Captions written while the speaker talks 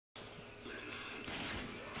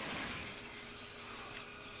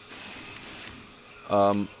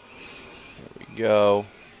There we go.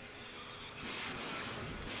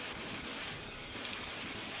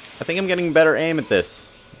 I think I'm getting better aim at this.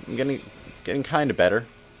 I'm getting kind of better.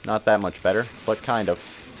 Not that much better, but kind of.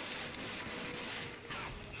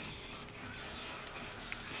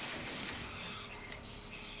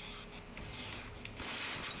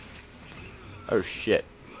 Oh shit.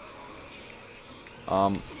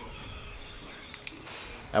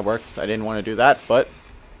 That works. I didn't want to do that, but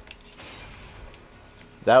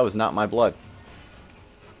that was not my blood.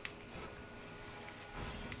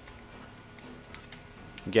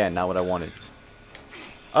 Again, not what I wanted.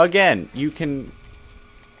 Again, you can...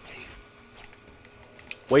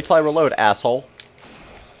 Wait till I reload, asshole.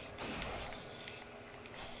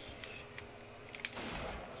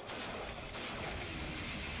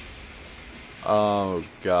 Oh,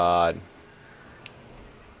 God.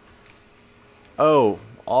 Oh,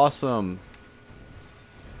 awesome.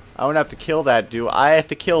 I don't have to kill that, do I? Have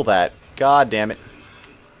to kill that. God damn it.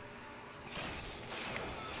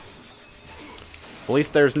 At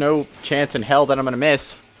least there's no chance in hell that I'm gonna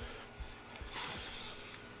miss.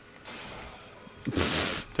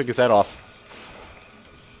 Took his head off.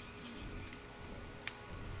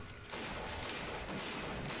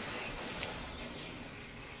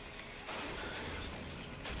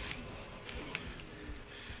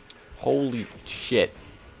 Holy shit.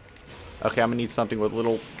 Okay, I'm gonna need something with a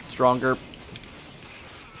little stronger.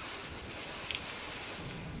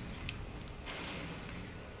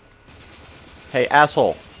 Hey,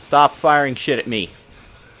 asshole. Stop firing shit at me.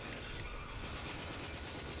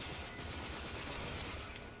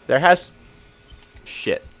 There has...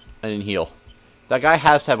 Shit. I didn't heal. That guy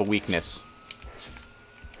has to have a weakness.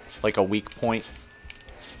 Like a weak point.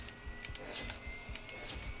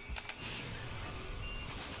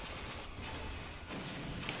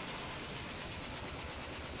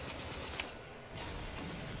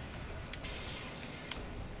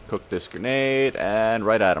 Cook this grenade and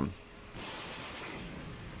right at him.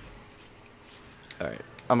 Alright.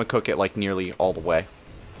 I'm gonna cook it like nearly all the way.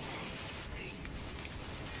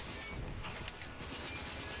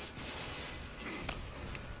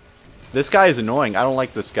 This guy is annoying. I don't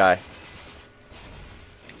like this guy.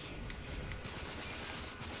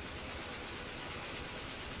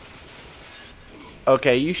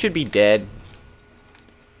 Okay, you should be dead.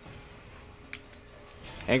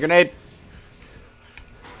 Hand grenade.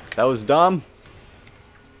 That was dumb.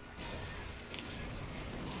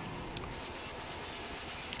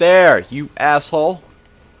 There, you asshole.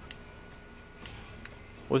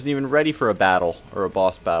 Wasn't even ready for a battle, or a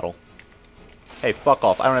boss battle. Hey, fuck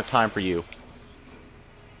off. I don't have time for you.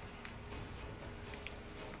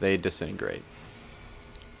 They disintegrate.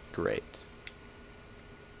 Great.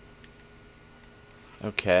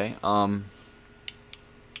 Okay, lock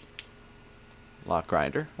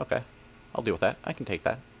grinder. Okay. I'll deal with that. I can take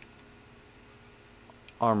that.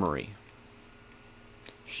 Armory.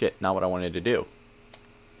 Shit, not what I wanted to do.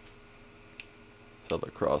 Solar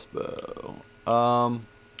crossbow.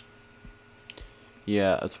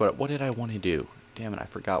 Yeah, that's what did I want to do? Damn it, I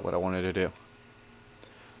forgot what I wanted to do.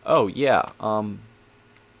 Oh, yeah,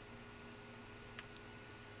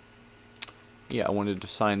 yeah, I wanted to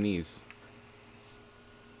sign these.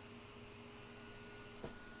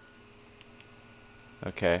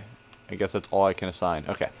 Okay, I guess that's all I can assign.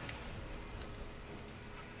 Okay.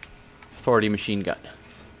 Authority machine gun.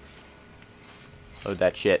 Load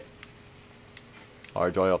that shit.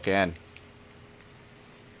 Large oil can.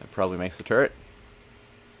 That probably makes the turret.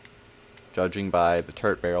 Judging by the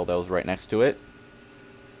turret barrel that was right next to it.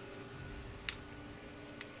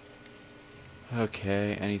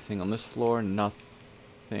 Okay, anything on this floor?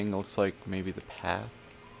 Nothing. Looks like maybe the path.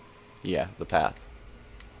 Yeah, the path.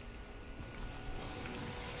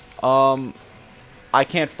 I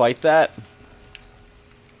can't fight that.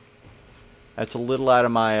 That's a little out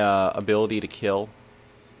of my ability to kill.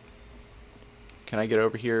 Can I get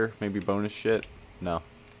over here? Maybe bonus shit? No.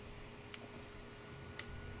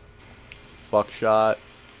 Buckshot.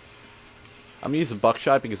 I'm gonna use the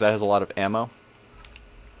buckshot because that has a lot of ammo.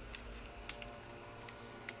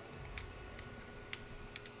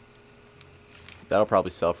 That'll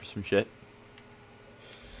probably sell for some shit.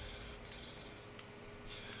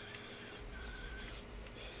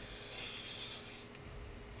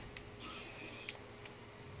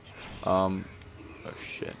 Oh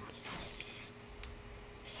shit.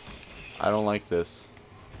 I don't like this.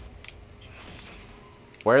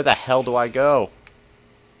 Where the hell do I go?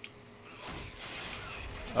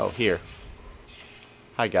 Oh, here.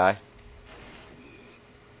 Hi, guy.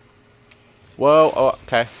 Whoa, oh,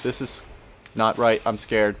 okay. This is not right. I'm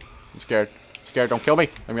scared. I'm scared. I'm scared. Don't kill me.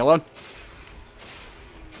 Leave me alone.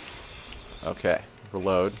 Okay.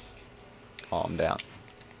 Reload. Calm down.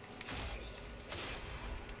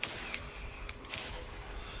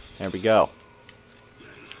 There we go.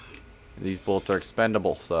 These bullets are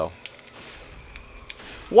expendable, so...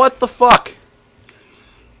 What the fuck?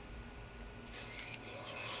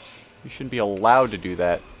 You shouldn't be allowed to do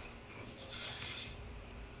that.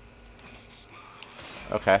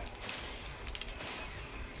 Okay.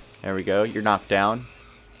 There we go. You're knocked down.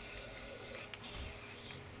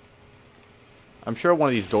 I'm sure one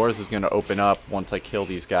of these doors is going to open up once I kill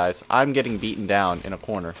these guys. I'm getting beaten down in a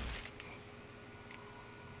corner.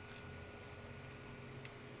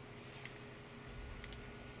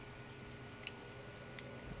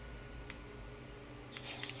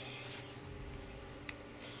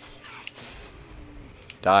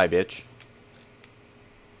 Die, bitch.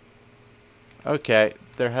 Okay,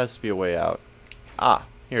 there has to be a way out. Ah,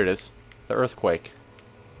 here it is. The earthquake.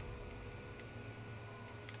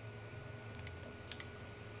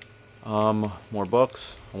 More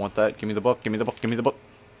books. I want that. Give me the book, give me the book, give me the book.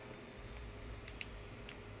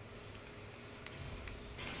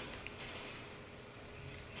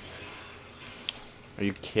 Are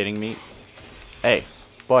you kidding me? Hey,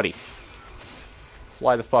 buddy.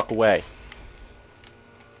 Fly the fuck away.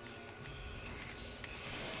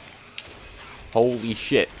 Holy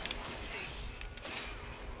shit.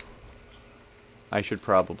 I should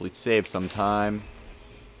probably save some time.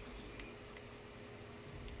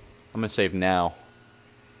 I'm gonna save now.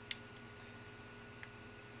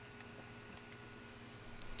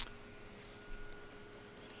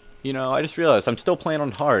 You know, I just realized I'm still playing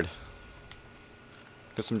on hard.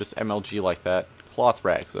 Because I'm just MLG like that. Cloth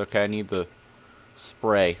rags. Okay, I need the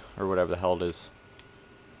spray, or whatever the hell it is.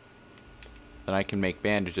 Then I can make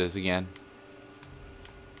bandages again.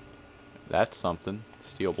 That's something.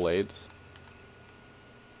 Steel blades.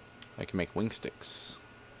 I can make wing sticks.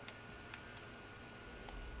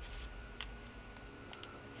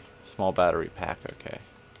 Small battery pack, okay.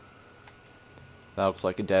 That looks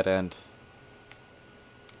like a dead end.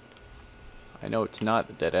 I know it's not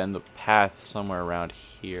the dead end. The path somewhere around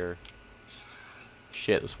here.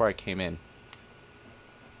 Shit, that's where I came in.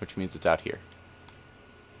 Which means it's out here.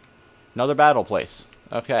 Another battle place.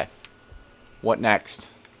 Okay. What next?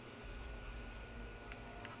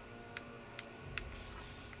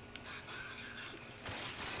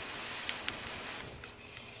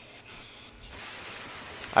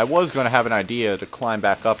 I was going to have an idea to climb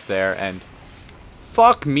back up there and...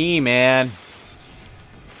 Fuck me, man!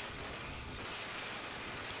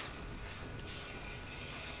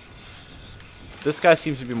 This guy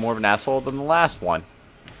seems to be more of an asshole than the last one.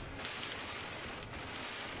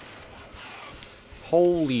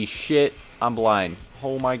 Holy shit, I'm blind.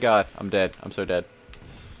 Oh my god, I'm dead. I'm so dead.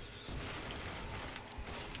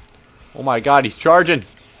 Oh my god, he's charging!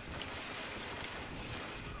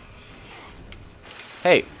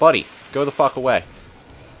 Hey, buddy, go the fuck away.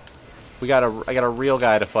 I got a real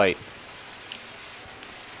guy to fight.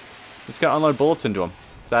 Just gonna unload bullets into him.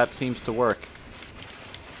 That seems to work.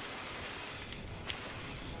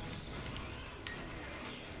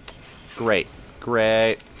 Great.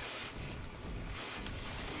 Great.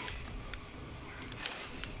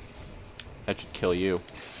 That should kill you.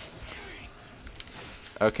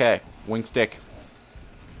 Okay, wing stick.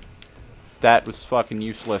 That was fucking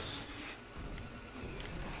useless.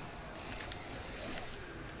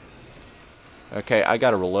 Okay, I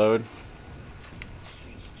gotta reload.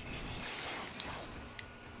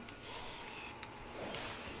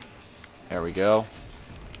 There we go.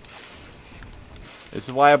 This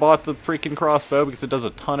is why I bought the freaking crossbow, because it does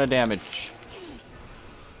a ton of damage.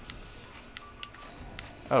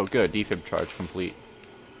 Oh, good. Defib charge complete.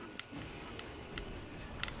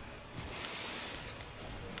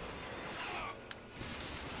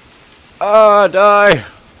 Ah, die!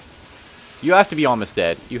 You have to be almost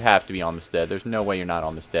dead. You have to be almost dead. There's no way you're not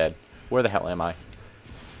almost dead. Where the hell am I?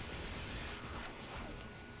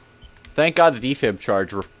 Thank God the defib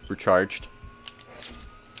charge recharged.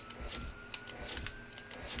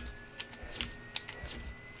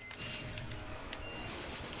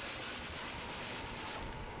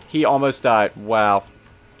 He almost died. Wow.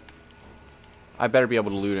 I better be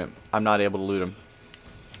able to loot him. I'm not able to loot him.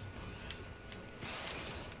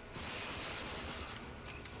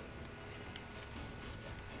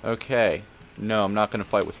 Okay. No, I'm not going to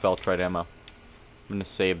fight with Feltrite ammo. I'm going to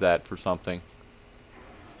save that for something.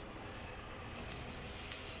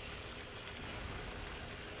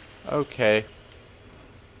 Okay.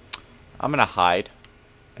 I'm going to hide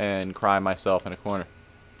and cry myself in a corner.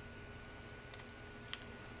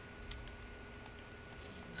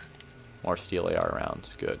 More steel AR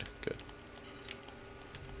rounds. Good, good.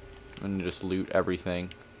 I'm gonna just loot everything.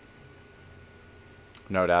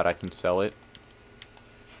 No doubt I can sell it.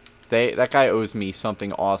 That guy owes me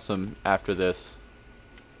something awesome after this.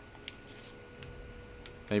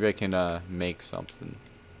 Maybe I can make something.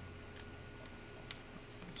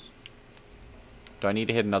 Do I need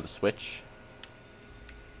to hit another switch?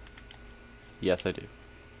 Yes, I do.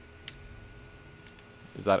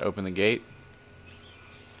 Does that open the gate?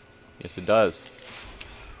 Yes, it does.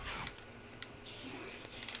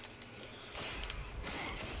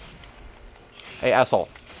 Hey, asshole.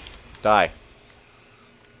 Die.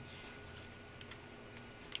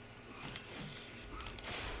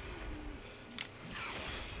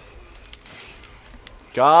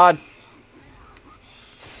 God.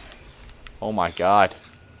 Oh my god.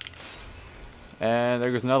 And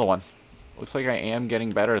there goes another one. Looks like I am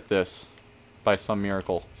getting better at this by some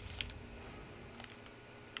miracle.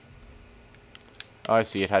 Oh, I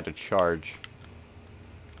see. It had to charge.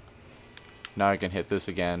 Now I can hit this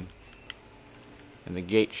again. And the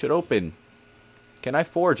gate should open. Can I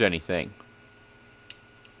forge anything?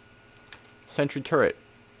 Sentry turret.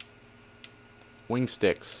 Wing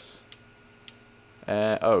sticks.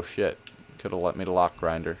 Oh shit. Could have let me to lock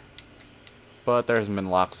grinder. But there hasn't been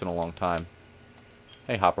locks in a long time.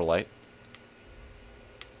 Hey, hopper light.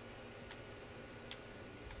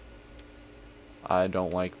 I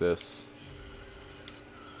don't like this.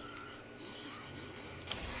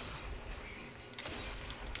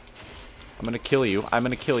 I'm gonna kill you. I'm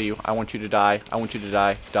gonna kill you. I want you to die. I want you to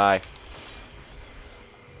die. Die.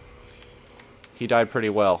 He died pretty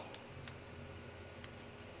well.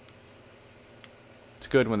 It's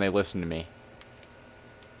good when they listen to me.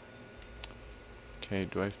 Okay,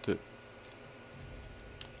 do I have to...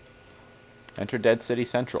 Enter Dead City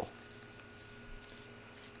Central.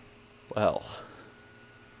 Well...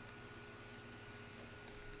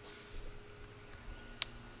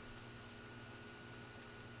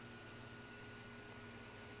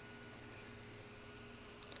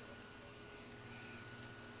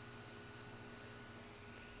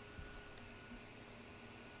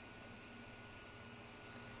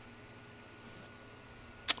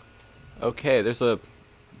 Okay, there's a...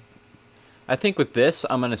 I think with this,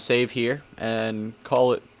 I'm going to save here and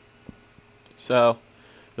call it. So,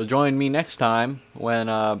 you'll join me next time when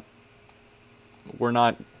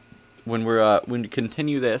we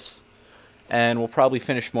continue this, and we'll probably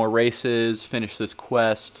finish more races, finish this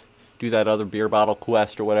quest, do that other beer bottle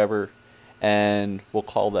quest or whatever, and we'll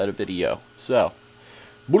call that a video. So,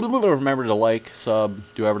 remember to like, sub,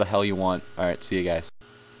 do whatever the hell you want. Alright, see you guys.